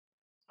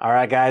All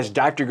right, guys,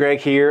 Dr. Greg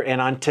here, and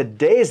on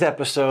today's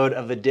episode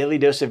of the Daily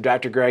Dose of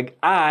Dr. Greg,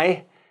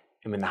 I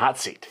am in the hot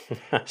seat.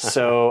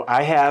 So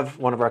I have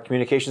one of our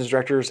communications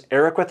directors,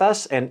 Eric, with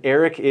us, and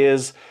Eric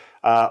is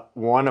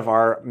one of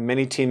our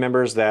many team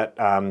members that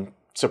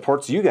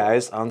supports you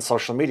guys on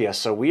social media.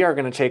 So we are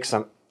going to take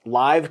some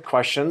live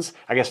questions,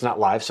 I guess not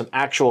live, some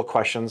actual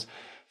questions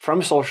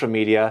from social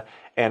media,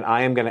 and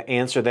I am going to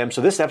answer them.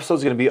 So this episode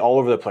is going to be all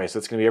over the place.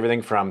 It's going to be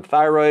everything from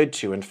thyroid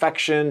to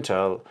infection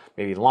to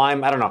maybe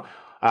Lyme. I don't know.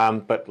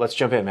 But let's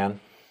jump in, man.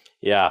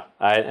 Yeah,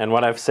 and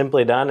what I've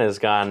simply done is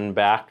gone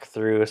back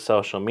through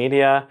social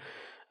media.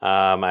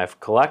 I've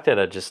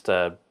collected just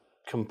a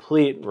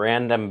complete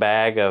random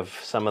bag of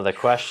some of the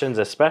questions,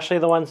 especially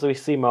the ones that we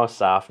see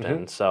most often.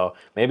 Mm-hmm. So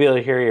maybe you'll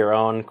hear your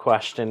own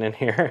question in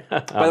here.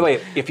 By the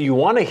way, if you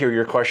want to hear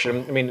your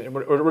question, I mean,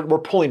 we're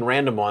pulling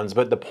random ones,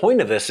 but the point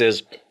of this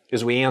is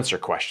we answer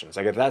questions.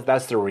 Like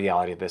that's the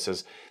reality of this.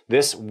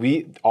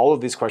 All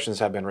of these questions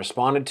have been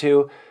responded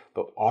to.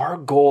 But our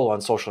goal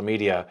on social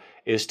media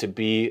is to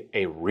be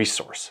a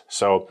resource.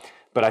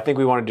 But I think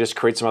we want to just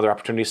create some other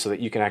opportunities so that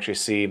you can actually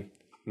see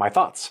my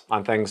thoughts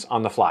on things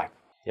on the fly.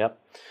 Yep.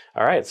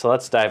 All right, so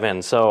let's dive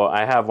in. So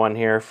I have one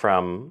here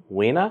from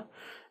Lena,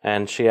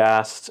 and she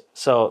asked,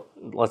 so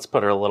let's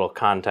put a little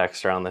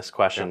context around this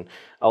question.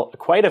 Yeah.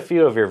 Quite a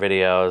few of your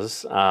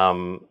videos,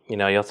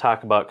 you'll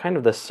talk about kind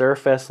of the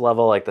surface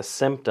level, like the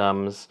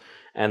symptoms,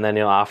 and then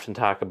you'll often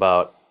talk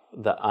about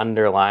the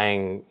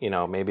underlying,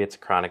 maybe it's a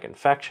chronic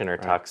infection or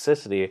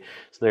toxicity.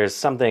 So there's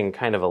something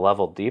kind of a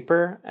level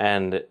deeper.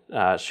 And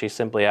she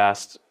simply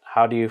asked,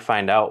 how do you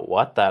find out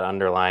what that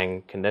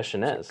underlying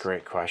condition is? That's a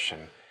great question.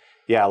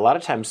 Yeah, a lot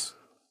of times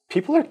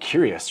people are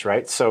curious,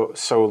 right? So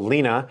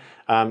Lena,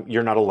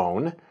 you're not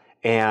alone.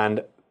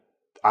 And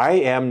I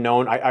am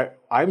known,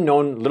 I'm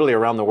known literally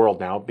around the world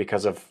now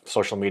because of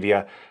social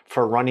media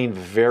for running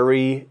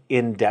very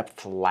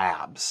in-depth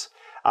labs.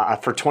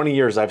 For 20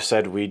 years, I've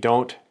said we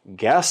don't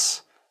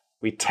guess,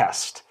 we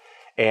test.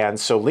 And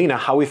so, Lena,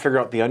 how we figure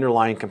out the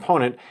underlying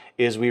component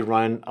is we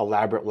run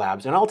elaborate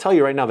labs. And I'll tell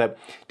you right now that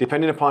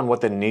depending upon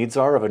what the needs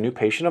are of a new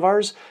patient of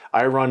ours,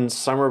 I run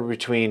somewhere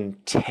between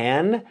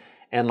 10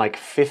 and like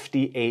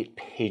 58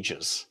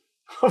 pages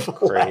of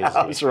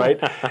labs, right?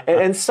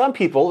 and some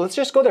people, let's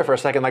just go there for a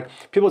second. Like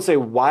people would say,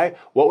 what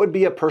would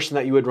be a person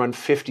that you would run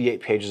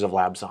 58 pages of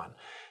labs on?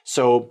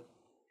 So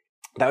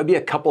that would be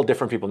a couple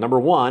different people.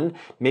 Number one,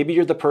 maybe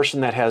you're the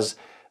person that has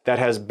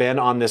been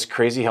on this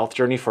crazy health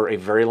journey for a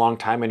very long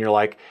time, and you're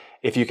like,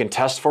 if you can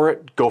test for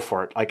it, go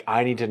for it. Like,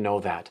 I need to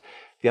know that.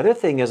 The other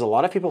thing is a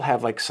lot of people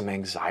have like some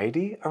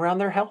anxiety around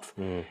their health.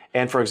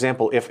 And for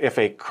example, if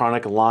a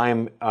chronic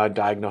Lyme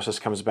diagnosis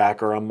comes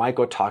back or a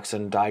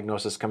mycotoxin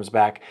diagnosis comes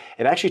back,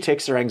 it actually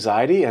takes their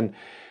anxiety and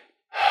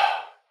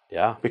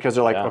because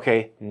they're like,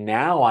 okay,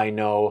 now I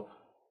know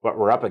what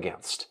we're up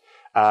against.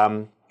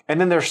 And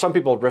then there's some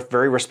people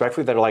very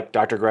respectfully that are like,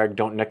 Dr. Greg,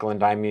 don't nickel and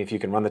dime me. If you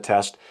can run the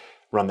test,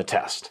 run the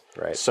test.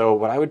 Right. So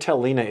what I would tell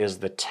Lena is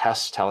the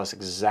tests tell us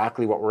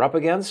exactly what we're up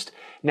against.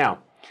 Now,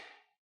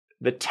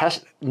 the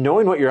test,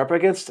 knowing what you're up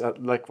against,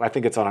 like I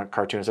think it's on a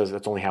cartoon, it says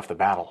it's only half the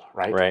battle,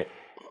 right? Right.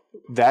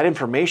 That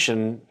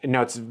information,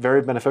 it's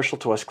very beneficial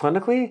to us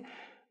clinically,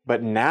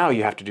 but now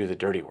you have to do the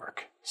dirty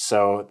work.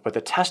 But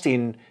the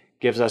testing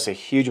gives us a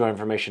huge amount of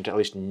information to at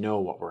least know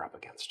what we're up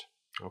against.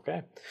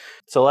 Okay.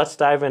 So let's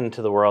dive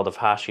into the world of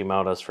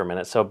Hashimoto's for a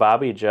minute. So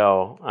Bobby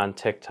Joe on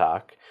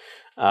TikTok,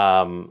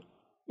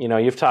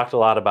 you've talked a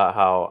lot about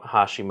how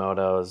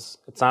Hashimoto's,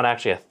 it's not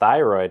actually a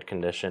thyroid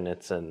condition,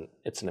 it's an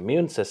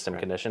immune system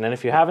condition. And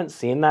if you haven't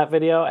seen that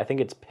video, I think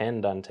it's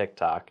pinned on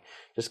TikTok.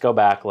 Just go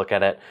back, look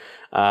at it.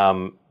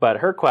 But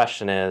her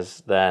question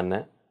is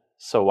then,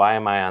 so why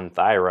am I on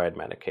thyroid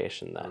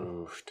medication then?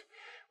 Oofed.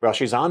 Well,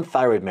 she's on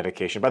thyroid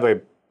medication. By the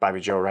way, Bobby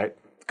Joe, right?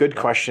 Good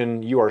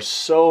question. You are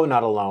so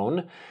not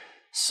alone.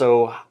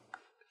 So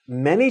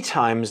many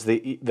times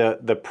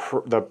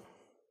the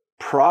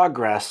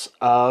progress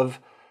of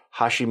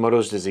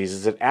Hashimoto's disease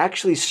is it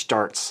actually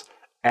starts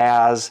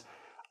as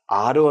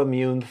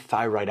autoimmune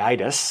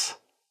thyroiditis.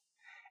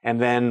 And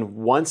then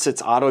once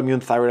it's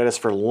autoimmune thyroiditis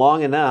for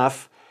long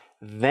enough,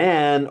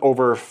 then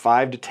over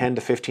 5 to 10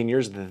 to 15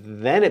 years,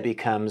 then it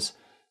becomes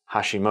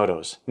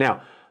Hashimoto's.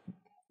 Now,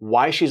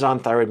 why she's on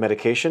thyroid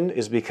medication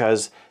is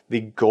because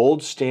the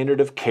gold standard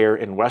of care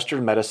in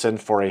Western medicine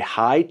for a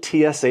high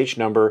TSH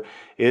number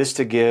is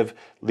to give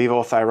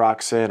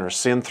levothyroxine or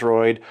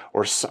Synthroid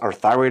or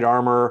thyroid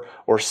armor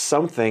or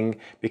something,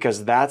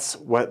 because that's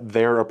what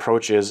their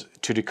approach is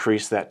to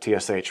decrease that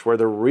TSH. Where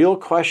the real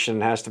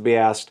question has to be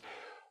asked,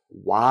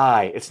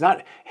 why? It's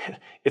not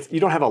like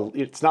you have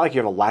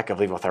a lack of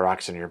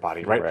levothyroxine in your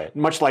body, right?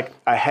 Much like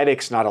a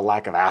headache's not a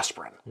lack of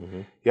aspirin.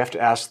 Mm-hmm. You have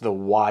to ask the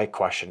why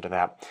question to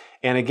that.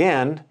 And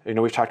again,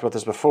 we've talked about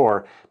this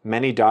before,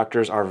 many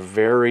doctors are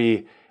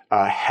very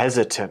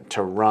hesitant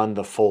to run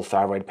the full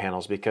thyroid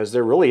panels because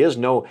there really is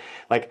no,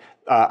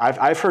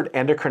 I've heard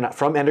many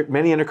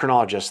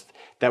endocrinologists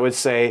that would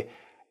say,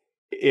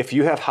 if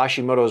you have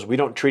Hashimoto's, we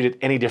don't treat it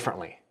any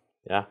differently.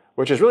 Yeah.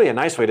 Which is really a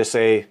nice way to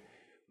say,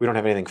 we don't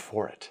have anything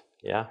for it.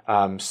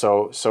 Yeah.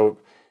 So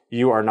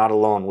you are not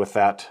alone with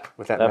that.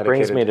 That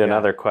brings me to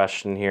another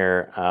question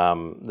here.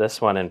 This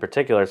one in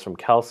particular is from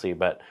Kelsey,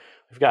 but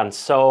we've gotten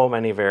so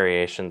many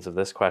variations of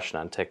this question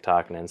on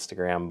TikTok and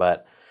Instagram.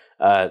 But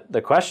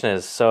the question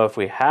is, so if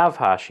we have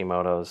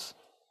Hashimoto's,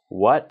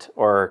 what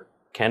or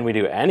can we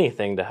do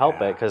anything to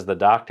help it? Because the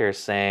doctor is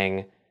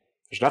saying,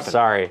 there's nothing.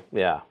 Sorry.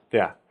 Yeah.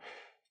 Yeah.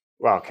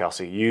 Wow,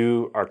 Kelsey,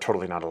 you are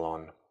totally not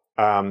alone.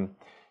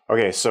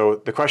 Okay,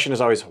 so the question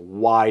is always,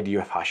 why do you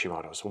have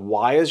Hashimoto's?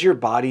 Why is your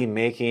body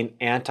making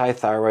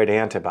anti-thyroid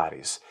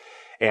antibodies?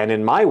 And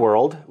in my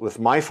world, with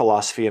my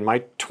philosophy and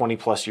my 20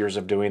 plus years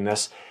of doing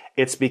this,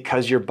 it's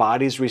because your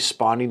body's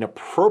responding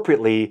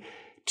appropriately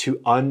to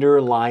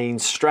underlying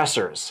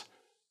stressors.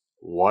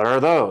 What are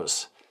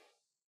those?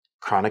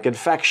 Chronic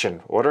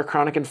infection. What are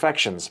chronic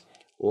infections?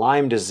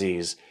 Lyme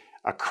disease,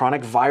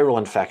 chronic viral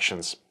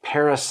infections,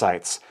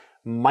 parasites,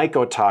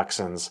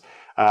 mycotoxins,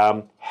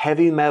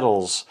 heavy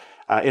metals,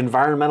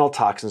 environmental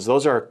toxins.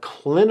 Those are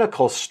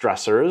clinical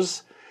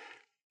stressors,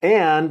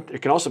 and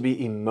it can also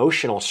be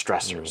emotional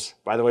stressors.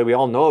 By the way, we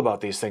all know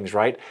about these things,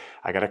 right?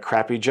 I got a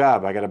crappy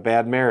job. I got a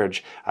bad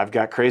marriage. I've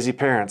got crazy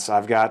parents.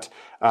 I've got,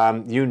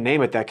 you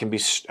name it,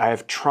 I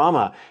have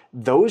trauma.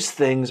 Those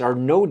things are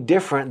no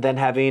different than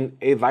having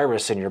a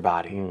virus in your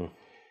body.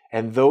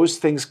 And those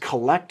things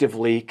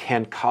collectively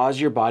can cause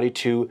your body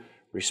to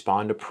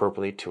respond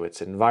appropriately to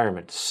its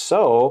environment.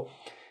 So,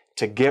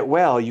 to get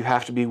well, you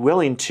have to be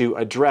willing to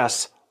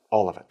address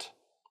all of it.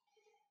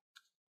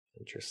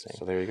 Interesting.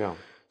 So there you go.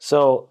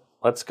 So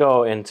let's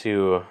go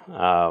into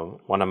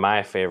one of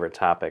my favorite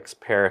topics,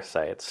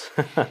 parasites.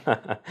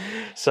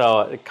 So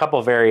a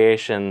couple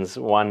variations,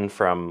 one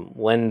from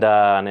Linda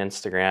on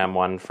Instagram,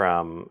 one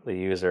from the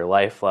user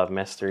Life Love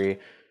Mystery.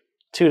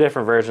 Two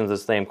different versions of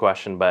the same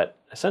question, but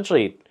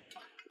essentially,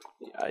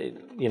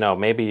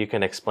 maybe you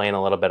can explain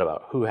a little bit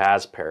about who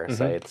has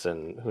parasites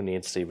and who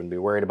needs to even be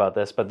worried about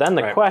this. But then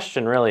the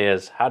question really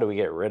is, how do we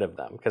get rid of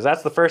them? Because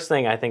that's the first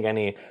thing I think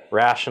any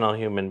rational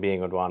human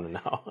being would want to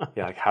know.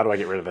 Yeah, like how do I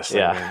get rid of this thing?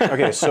 Yeah.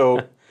 Okay,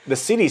 so the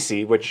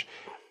CDC, which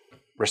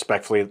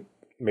respectfully,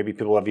 maybe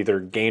people have either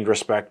gained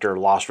respect or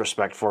lost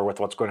respect for with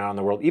what's going on in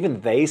the world,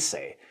 even they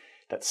say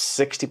that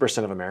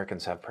 60% of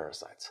Americans have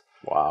parasites.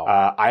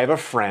 Wow. I have a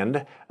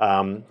friend,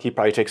 he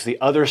probably takes the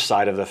other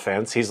side of the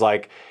fence. He's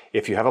like,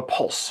 if you have a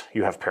pulse,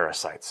 you have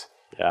parasites.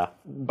 Yeah.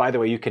 By the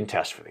way, you can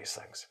test for these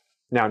things.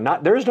 Now,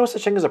 there is no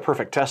such thing as a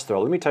perfect test,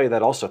 though. Let me tell you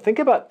that also. Think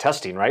about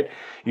testing, right?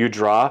 You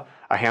draw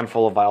a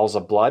handful of vials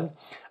of blood.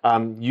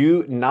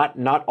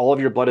 Not all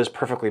of your blood is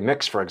perfectly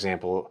mixed, for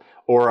example,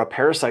 or a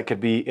parasite could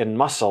be in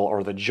muscle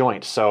or the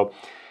joint. So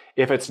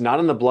if it's not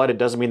in the blood, it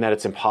doesn't mean that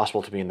it's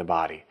impossible to be in the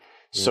body.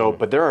 So,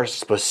 but there are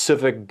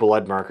specific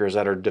blood markers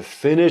that are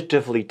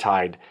definitively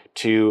tied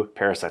to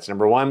parasites.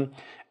 Number one,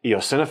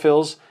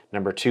 eosinophils.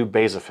 Number two,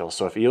 basophils.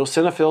 So if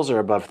eosinophils are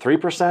above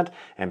 3%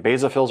 and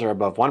basophils are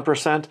above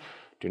 1%,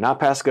 do not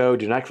pass go,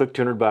 do not click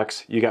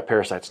 $200, you got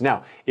parasites.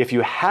 Now, if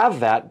you have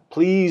that,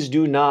 please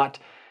do not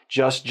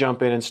just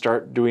jump in and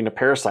start doing a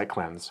parasite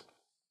cleanse.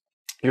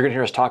 You're going to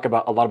hear us talk a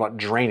lot about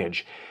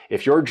drainage.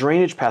 If your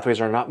drainage pathways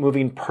are not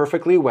moving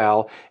perfectly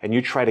well and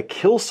you try to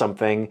kill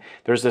something,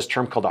 there's this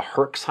term called a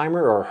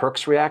Herxheimer or a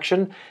Herx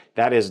reaction.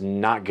 That is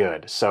not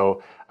good.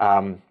 So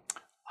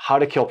how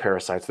to kill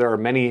parasites. There are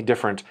many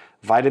different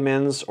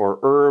vitamins or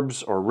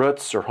herbs or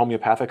roots or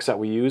homeopathics that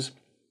we use.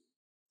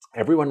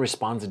 Everyone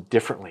responds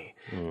differently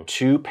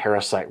to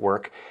parasite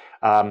work.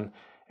 And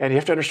you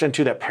have to understand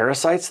too that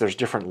parasites, there's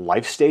different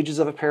life stages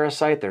of a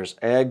parasite. There's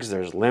eggs,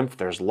 there's lymph,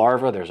 there's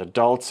larvae, there's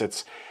adults.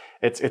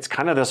 It's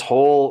kind of this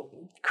whole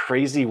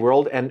crazy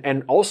world.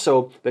 And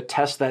also the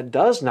test that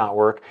does not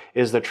work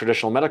is the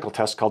traditional medical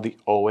test called the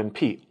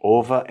O&P,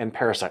 ova and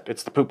parasite.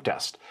 It's the poop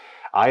test.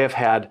 I have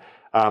had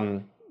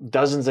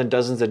dozens and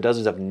dozens and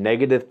dozens of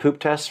negative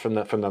poop tests from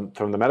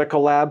the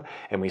medical lab,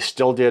 and we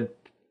still did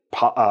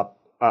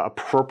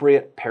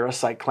appropriate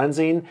parasite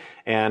cleansing.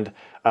 And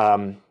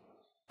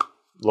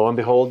lo and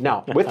behold,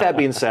 now, with that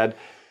being said,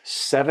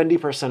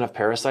 70% of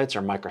parasites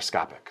are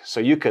microscopic. So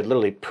you could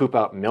literally poop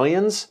out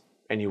millions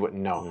and you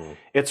wouldn't know.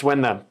 It's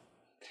when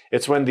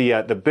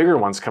the bigger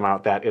ones come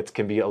out that it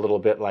can be a little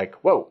bit like,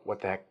 whoa, what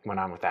the heck went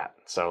on with that?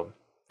 So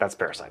that's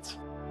parasites.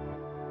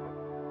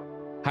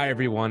 Hi,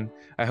 everyone.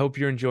 I hope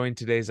you're enjoying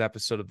today's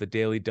episode of the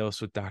Daily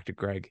Dose with Dr.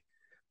 Greg.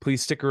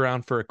 Please stick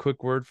around for a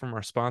quick word from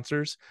our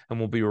sponsors, and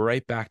we'll be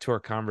right back to our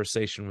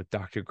conversation with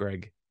Dr.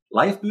 Greg.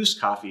 Life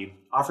Boost Coffee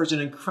offers an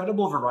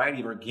incredible variety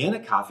of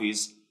organic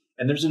coffees,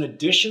 and there's an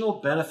additional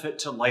benefit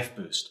to Life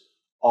Boost.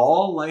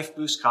 All Life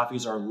Boost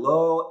coffees are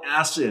low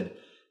acid,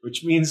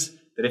 which means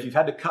that if you've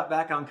had to cut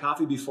back on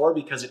coffee before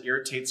because it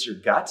irritates your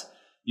gut,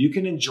 you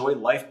can enjoy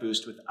Life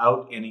Boost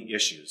without any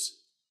issues.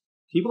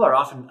 People are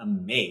often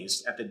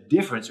amazed at the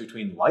difference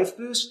between Life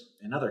Boost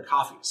and other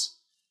coffees.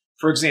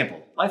 For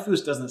example, Life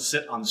Boost doesn't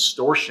sit on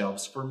store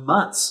shelves for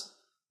months.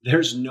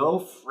 There's no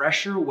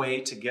fresher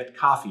way to get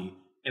coffee,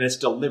 and it's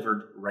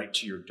delivered right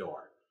to your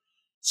door.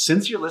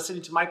 Since you're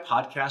listening to my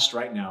podcast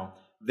right now,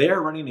 they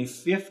are running a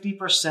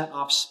 50%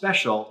 off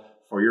special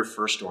for your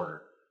first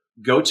order.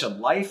 Go to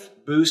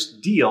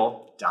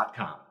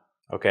lifeboostdeal.com.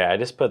 Okay, I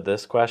just put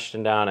this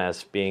question down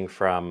as being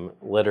from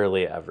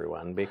literally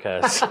everyone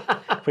because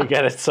we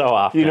get it so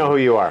often. You know who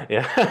you are.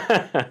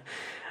 Yeah.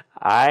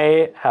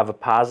 I have a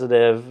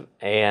positive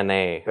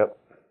ANA. Yep.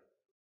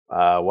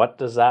 What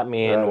does that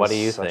mean? What do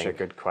you Such think? a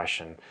good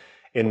question.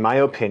 In my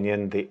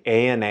opinion, the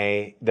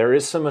ANA, there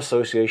is some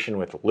association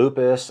with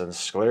lupus and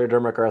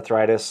sclerodermic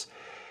arthritis.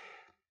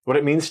 What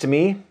it means to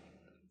me,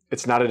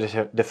 it's not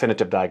a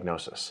definitive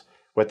diagnosis.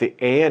 What the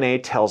ANA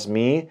tells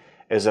me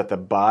is that the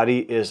body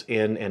is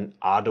in an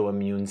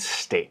autoimmune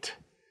state.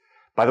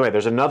 By the way,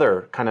 there's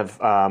another kind of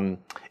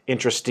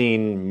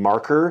interesting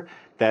marker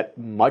that,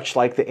 much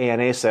like the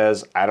ANA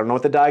says, I don't know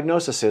what the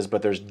diagnosis is,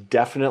 but there's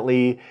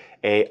definitely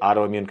a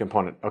autoimmune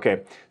component.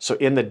 Okay, so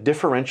in the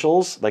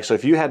differentials, like, so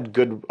if you had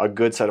a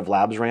good set of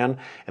labs ran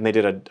and they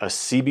did a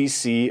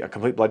CBC, a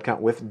complete blood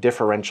count with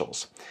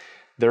differentials,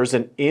 there's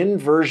an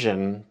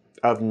inversion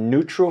of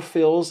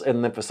neutrophils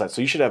and lymphocytes.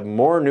 So you should have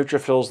more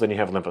neutrophils than you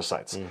have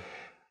lymphocytes.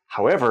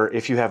 However,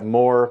 if you have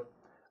more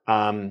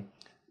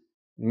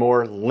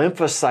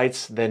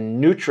lymphocytes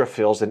than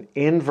neutrophils, an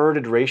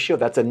inverted ratio,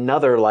 that's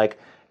another like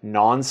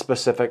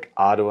non-specific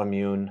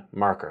autoimmune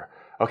marker.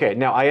 Okay,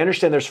 now I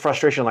understand there's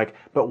frustration, like,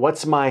 but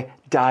what's my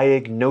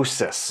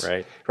diagnosis?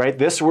 Right?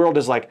 This world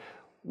is like,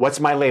 what's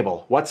my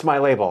label? What's my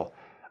label?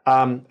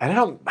 And I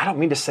don't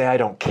mean to say I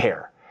don't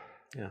care.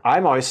 Yeah.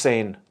 I'm always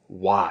saying,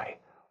 why?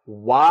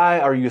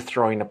 Why are you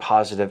throwing a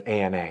positive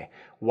ANA?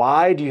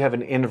 Why do you have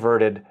an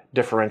inverted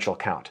differential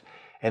count?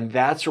 And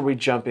that's where we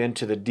jump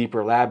into the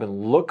deeper lab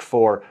and look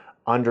for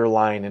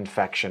underlying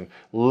infection,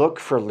 look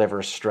for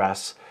liver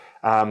stress.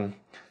 But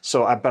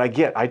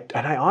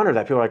I honor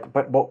that. People are like,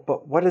 but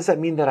what does that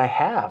mean that I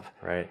have?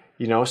 Right.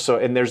 You know, so,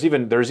 and there's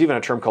even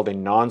a term called a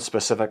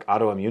non-specific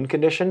autoimmune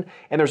condition,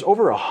 and there's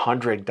over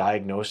 100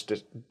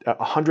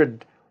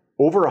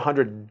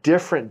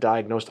 different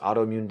diagnosed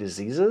autoimmune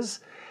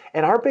diseases.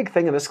 And our big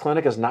thing in this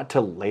clinic is not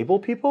to label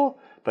people,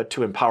 but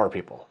to empower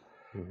people,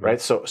 right?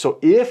 So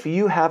if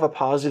you have a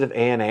positive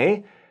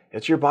ANA,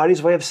 it's your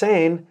body's way of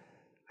saying,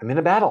 I'm in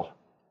a battle.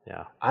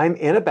 Yeah. I'm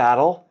in a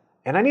battle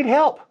and I need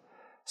help.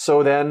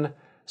 So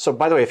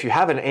by the way, if you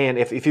have an ANA,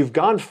 if you've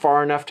gone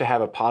far enough to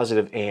have a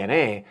positive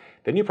ANA,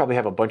 then you probably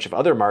have a bunch of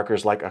other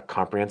markers like a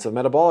comprehensive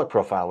metabolic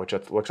profile, which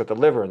looks at the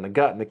liver and the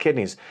gut and the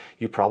kidneys.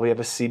 You probably have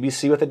a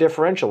CBC with a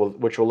differential,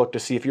 which will look to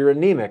see if you're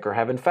anemic or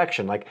have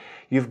infection. Like,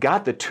 you've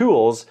got the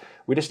tools.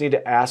 We just need to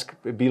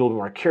be a little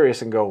more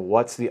curious and go,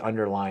 what's the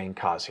underlying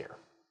cause here?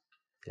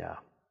 Yeah.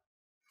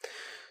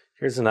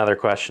 Here's another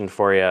question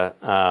for you.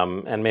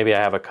 And maybe I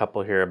have a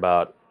couple here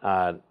about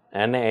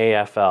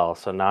NAFL,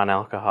 so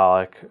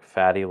non-alcoholic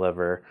fatty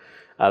liver.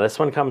 This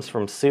one comes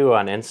from Sue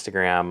on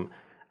Instagram.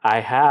 I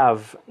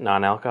have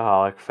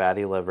non-alcoholic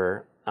fatty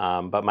liver,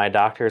 but my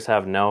doctors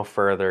have no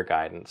further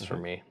guidance for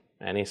me.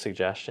 Any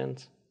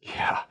suggestions?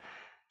 Yeah,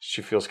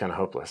 she feels kind of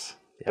hopeless,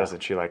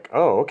 doesn't she? Like,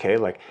 oh, okay.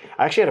 Like,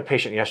 I actually had a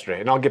patient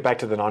yesterday, and I'll get back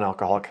to the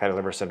non-alcoholic fatty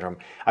liver syndrome.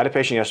 I had a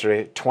patient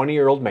yesterday,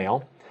 20-year-old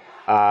male.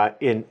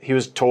 He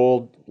was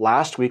told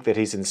last week that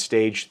he's in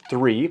stage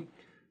 3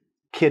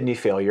 kidney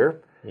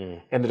failure,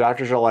 and the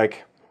doctors are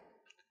like,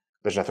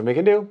 "There's nothing we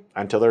can do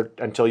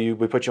until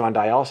we put you on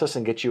dialysis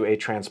and get you a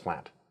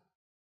transplant."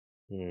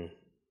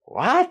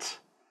 What?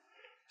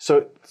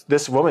 So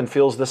this woman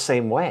feels the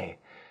same way.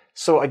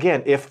 So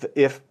again,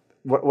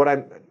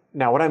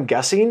 what I'm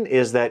guessing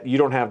is that you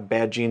don't have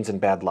bad genes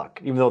and bad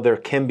luck, even though there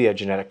can be a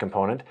genetic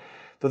component.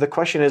 So the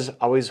question is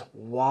always,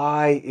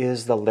 why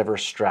is the liver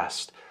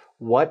stressed?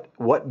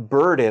 What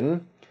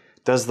burden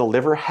does the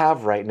liver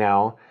have right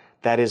now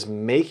that is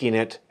making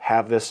it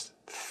have this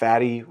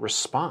fatty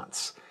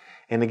response?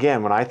 And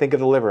again, when I think of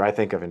the liver, I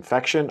think of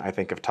infection, I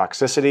think of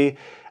toxicity,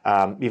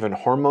 even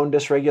hormone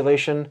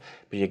dysregulation,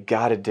 but you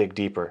gotta dig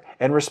deeper.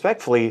 And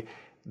respectfully,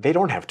 they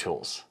don't have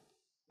tools.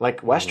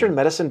 Like, Western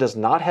medicine does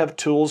not have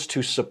tools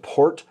to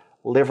support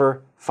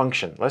liver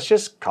function. Let's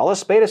just call a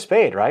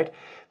spade, right?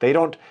 They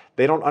don't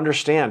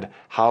understand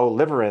how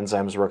liver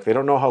enzymes work. They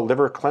don't know how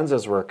liver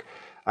cleanses work.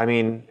 I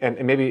mean,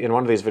 and maybe in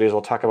one of these videos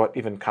we'll talk about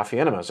even coffee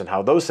enemas and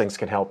how those things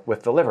can help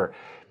with the liver.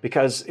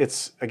 Because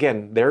it's,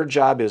 again, their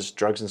job is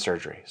drugs and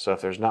surgery. So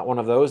if there's not one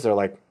of those, they're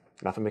like,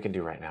 nothing we can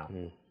do right now.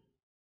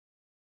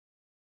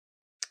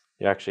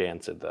 You actually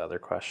answered the other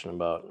question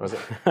about... Was it?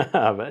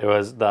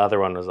 The other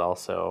one was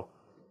also,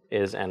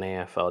 is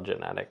NAFL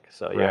genetic?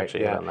 So you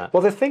actually hit on that.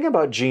 Well, the thing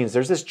about genes,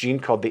 there's this gene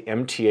called the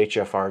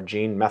MTHFR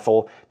gene,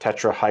 methyl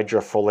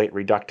tetrahydrofolate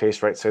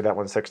reductase, right? Say that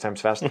one 6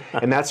 times fast.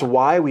 And that's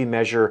why we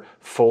measure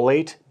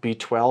folate,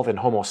 B12, and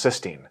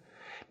homocysteine.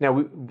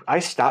 Now, I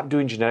stopped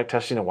doing genetic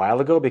testing a while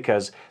ago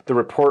because the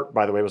report,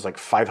 by the way, was like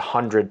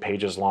 500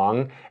 pages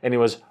long, and it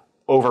was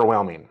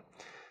overwhelming.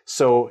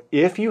 So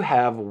if you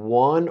have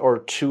 1 or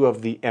 2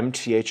 of the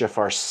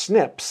MTHFR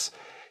SNPs,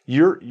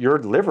 your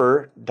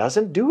liver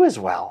doesn't do as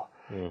well.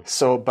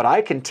 So, but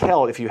I can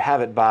tell if you have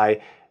it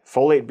by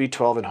folate,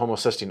 B12, and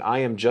homocysteine. I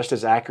am just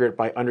as accurate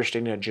by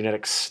understanding a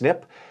genetic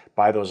SNP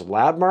by those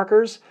lab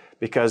markers,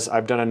 because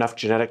I've done enough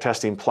genetic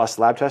testing plus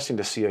lab testing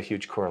to see a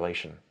huge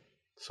correlation.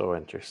 So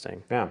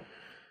interesting. Yeah.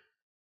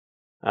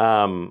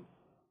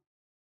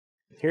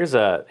 Here's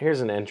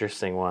an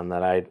interesting one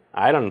that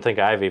I don't think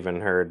I've even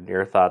heard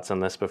your thoughts on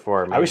this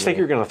before. I always maybe. think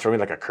you're going to throw me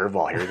like a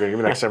curveball here. You're going to give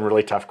me like some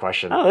really tough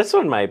question. Oh, this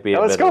one might be a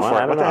let's bit go of one. for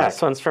it. I don't What the know. heck?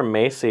 This one's from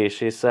Macy.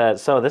 She said,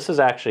 so this is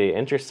actually,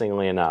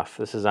 interestingly enough,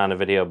 this is on a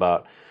video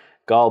about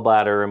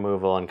gallbladder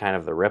removal and kind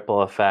of the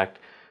ripple effect.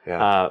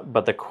 Yeah.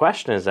 But the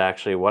question is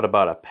actually, what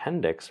about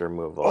appendix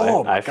removal?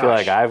 Oh, my I feel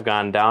like gosh. I've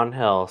gone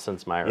downhill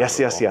since my removal.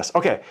 Yes.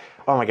 Okay.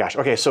 Oh my gosh.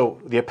 Okay, so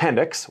the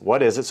appendix,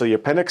 what is it? So the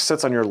appendix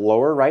sits on your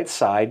lower right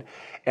side,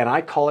 and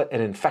I call it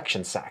an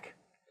infection sac.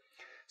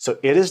 So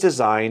it is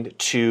designed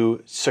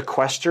to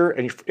sequester,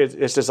 and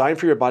it's designed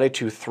for your body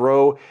to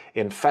throw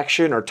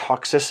infection or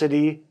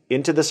toxicity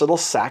into this little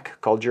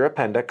sac called your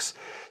appendix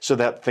so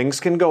that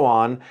things can go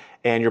on,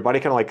 and your body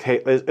kind of like,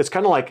 hey, it's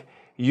kind of like,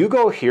 you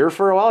go here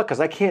for a while because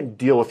I can't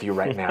deal with you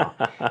right now.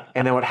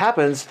 And then what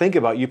happens, think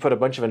about, you put a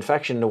bunch of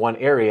infection into one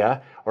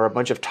area or a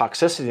bunch of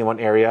toxicity in one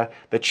area,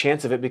 the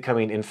chance of it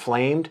becoming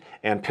inflamed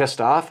and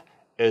pissed off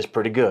is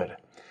pretty good.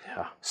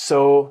 Yeah.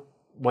 So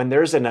when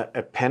there's an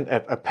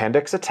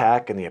appendix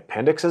attack and the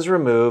appendix is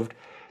removed,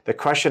 the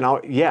question,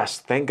 yes,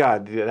 thank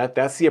God,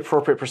 that's the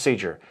appropriate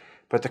procedure.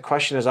 But the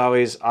question is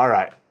always, all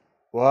right,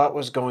 what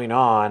was going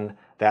on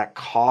that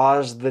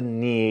caused the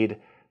need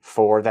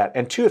for that?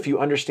 And two, if you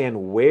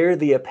understand where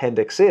the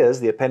appendix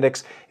is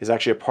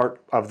actually a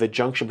part of the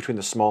junction between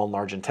the small and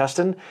large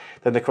intestine,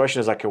 then the question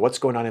is like, okay, what's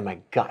going on in my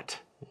gut?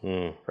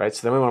 Right?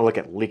 So then we want to look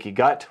at leaky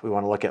gut, we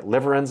want to look at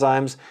liver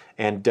enzymes,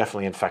 and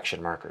definitely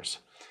infection markers.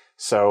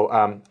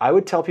 So I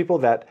would tell people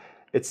that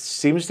it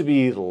seems to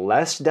be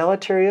less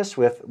deleterious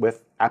with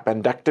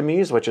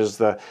appendectomies, which is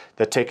the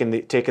taking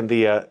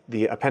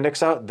the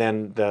appendix out,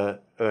 than the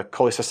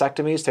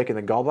cholecystectomies, taking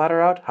the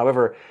gallbladder out.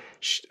 However,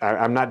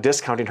 I'm not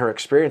discounting her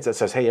experience that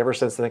says, hey, ever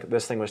since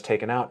this thing was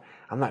taken out,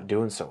 I'm not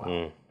doing so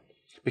well.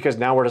 Because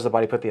now where does the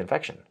body put the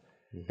infection?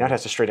 Now it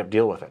has to straight up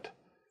deal with it,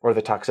 or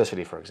the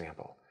toxicity, for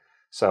example.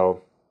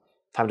 So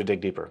time to dig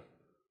deeper.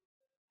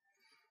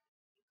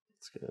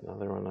 Let's get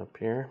another one up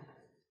here.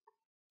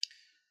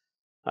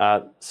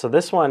 So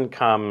this one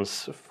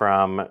comes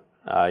from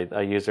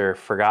a user,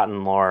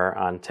 Forgotten Lore,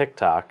 on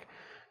TikTok.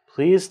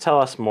 Please tell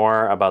us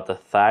more about the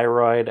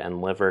thyroid and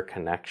liver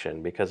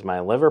connection, because my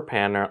liver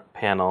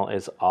panel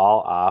is all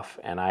off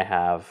and I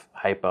have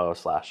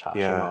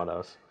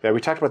hypo/Hashimoto's. Yeah,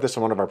 we talked about this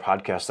in one of our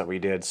podcasts that we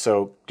did.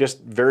 So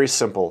just very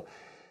simple.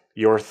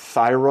 Your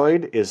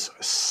thyroid is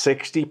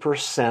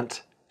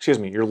 60%,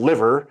 your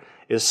liver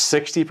is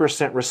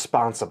 60%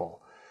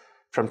 responsible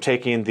from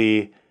taking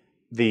the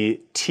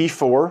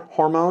T4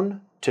 hormone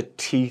to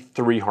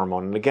T3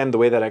 hormone. And again, the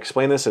way that I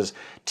explain this is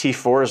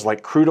T4 is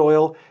like crude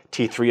oil,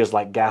 T3 is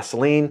like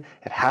gasoline.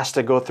 It has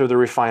to go through the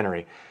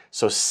refinery.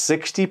 So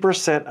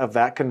 60% of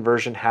that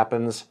conversion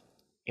happens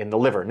in the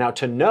liver. Now,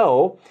 to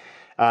know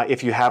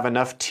if you have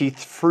enough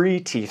free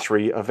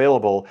T3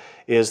 available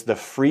is the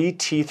free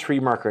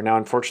T3 marker. Now,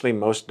 unfortunately,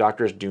 most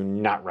doctors do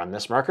not run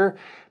this marker,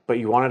 but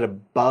you want it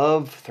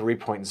above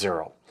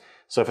 3.0.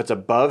 So if it's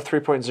above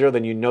 3.0,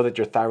 then you know that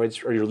your thyroid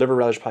or your liver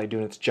rather is probably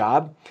doing its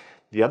job.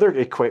 The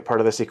other part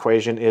of this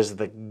equation is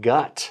the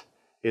gut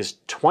is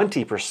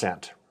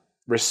 20%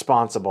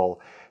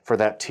 responsible for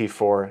that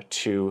T4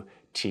 to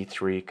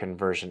T3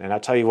 conversion. And I'll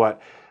tell you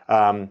what,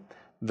 the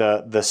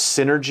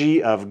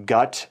synergy of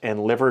gut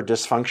and liver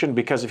dysfunction,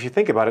 because if you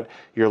think about it,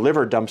 your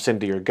liver dumps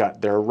into your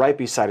gut. They're right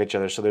beside each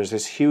other. So there's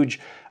this huge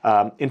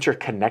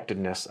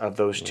interconnectedness of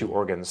those two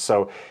organs.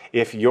 So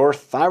if your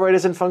thyroid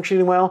isn't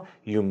functioning well,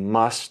 you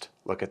must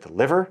look at the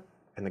liver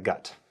and the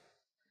gut.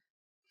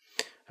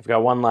 I've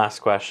got one last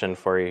question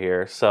for you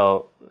here.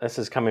 So this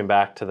is coming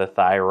back to the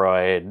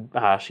thyroid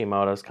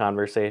Hashimoto's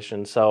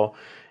conversation. So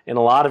in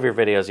a lot of your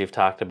videos, you've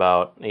talked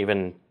about,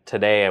 even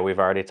today, we've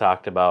already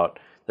talked about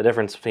the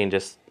difference between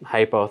just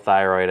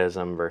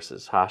hypothyroidism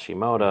versus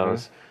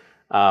Hashimoto's.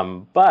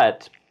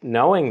 But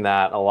knowing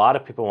that, a lot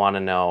of people want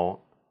to know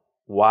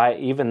why,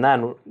 even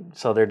then,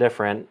 so they're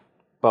different,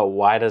 but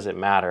why does it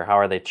matter? How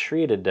are they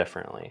treated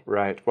differently?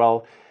 Right.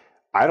 Well,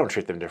 I don't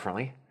treat them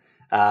differently,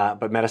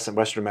 but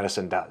Western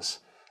medicine does.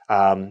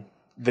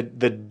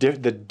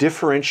 The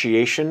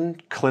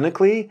differentiation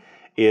clinically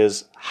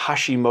is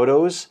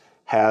Hashimoto's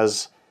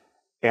has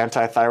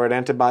anti-thyroid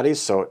antibodies,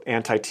 so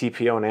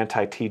anti-TPO and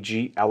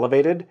anti-TG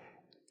elevated,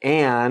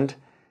 and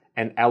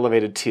an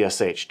elevated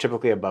TSH,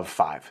 typically above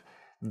 5.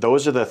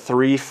 Those are the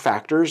three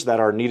factors that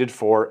are needed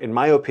for, in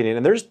my opinion,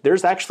 and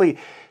there's actually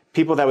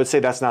people that would say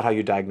that's not how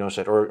you diagnose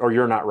it, or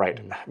you're not right.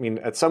 I mean,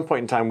 at some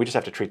point in time, we just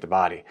have to treat the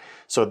body.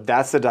 So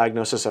that's the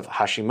diagnosis of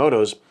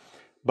Hashimoto's.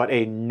 But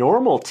a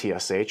normal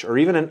TSH, or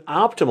even an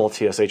optimal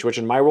TSH, which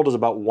in my world is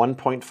about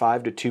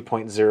 1.5 to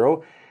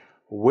 2.0,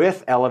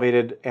 with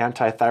elevated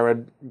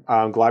anti-thyroid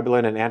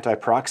globulin and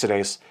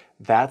anti-peroxidase,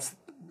 that's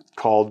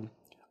called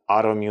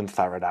autoimmune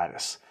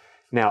thyroiditis.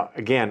 Now,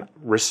 again,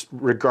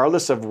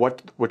 regardless of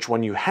which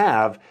one you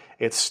have,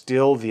 it's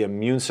still the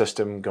immune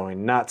system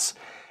going nuts.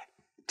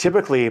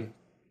 Typically,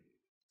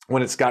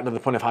 when it's gotten to the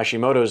point of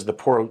Hashimoto's, the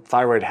poor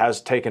thyroid has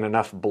taken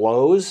enough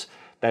blows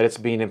that it's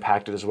being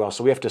impacted as well.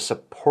 So we have to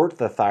support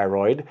the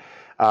thyroid.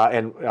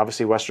 And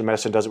obviously Western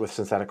medicine does it with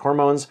synthetic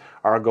hormones.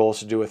 Our goal is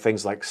to do it with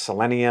things like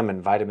selenium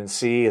and vitamin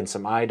C and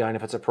some iodine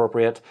if it's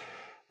appropriate.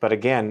 But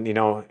again,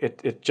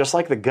 it just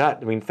like the gut.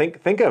 I mean,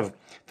 think of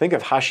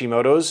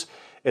Hashimoto's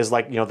as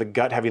like, the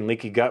gut having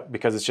leaky gut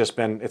because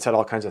it's had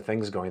all kinds of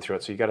things going through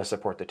it. So you got to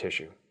support the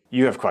tissue.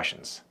 You have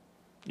questions.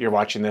 You're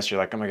watching this, you're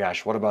like, oh my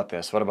gosh, what about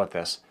this? What about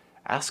this?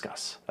 Ask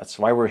us. That's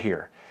why we're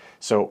here.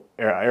 So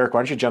Eric, why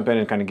don't you jump in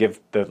and kind of give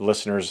the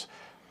listeners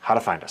how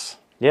to find us?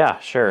 Yeah,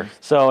 sure.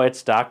 So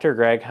it's Dr.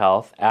 Greg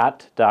Health,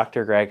 at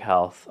Dr. Greg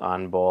Health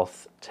on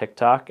both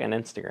TikTok and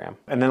Instagram.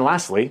 And then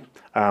lastly,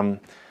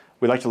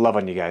 we like to love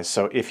on you guys.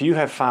 So if you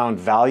have found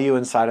value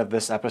inside of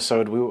this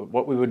episode,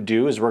 what we would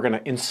do is we're going to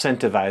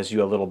incentivize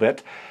you a little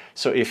bit.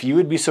 So if you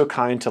would be so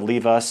kind to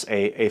leave us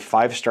a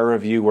 5-star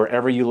review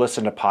wherever you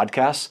listen to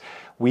podcasts,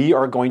 we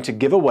are going to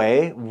give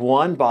away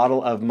 1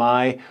 bottle of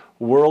my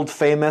world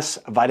famous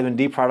vitamin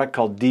D product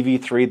called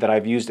DV3 that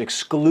I've used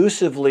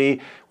exclusively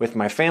with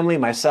my family,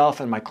 myself,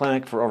 and my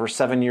clinic for over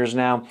 7 years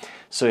now.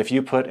 So if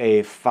you put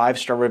a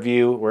 5-star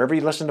review wherever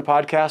you listen to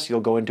podcasts,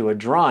 you'll go into a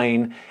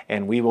drawing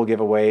and we will give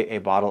away a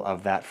bottle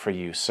of that for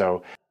you.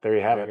 So there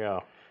you have it.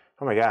 Go.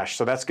 Oh my gosh,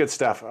 so that's good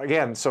stuff.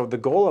 Again, so the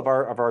goal of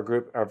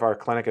our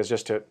clinic is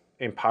just to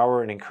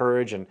empower and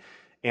encourage and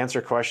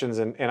answer questions,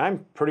 and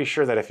I'm pretty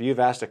sure that if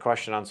you've asked a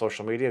question on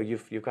social media,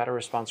 you've got a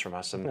response from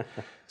us. And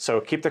so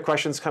keep the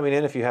questions coming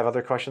in. If you have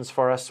other questions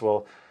for us,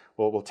 we'll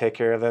take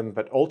care of them.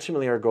 But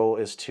ultimately, our goal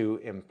is to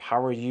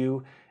empower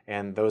you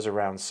and those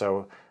around.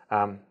 So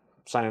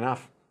signing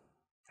off.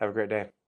 Have a great day.